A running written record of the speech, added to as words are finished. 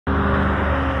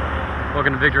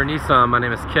Welcome to Victory Nissan. My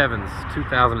name is Kevin.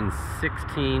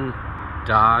 2016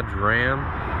 Dodge Ram.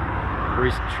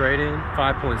 Recent trade-in,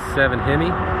 5.7 Hemi.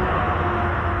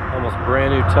 Almost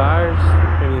brand new tires,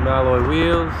 premium alloy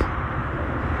wheels.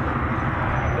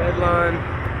 Headline.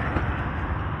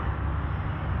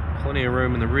 Plenty of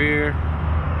room in the rear.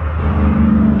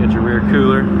 Get your rear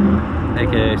cooler,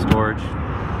 aka storage.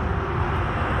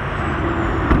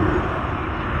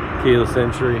 Keyless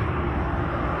entry.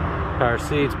 Power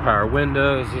seats, power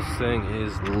windows. This thing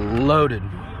is loaded.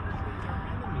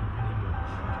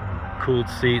 Cooled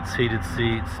seats, heated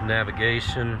seats,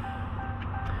 navigation.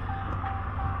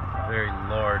 Very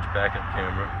large backup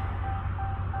camera.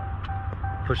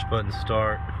 Push button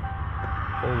start.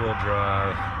 4-wheel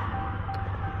drive.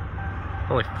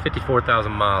 Only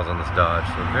 54,000 miles on this Dodge,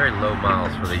 so very low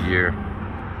miles for the year.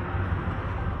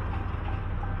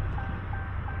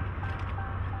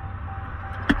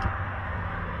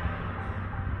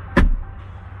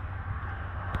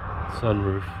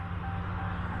 Sunroof.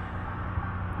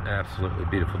 Absolutely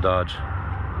beautiful Dodge.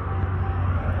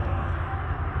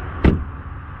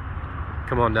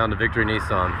 Come on down to Victory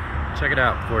Nissan. Check it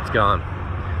out before it's gone.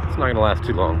 It's not going to last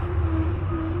too long.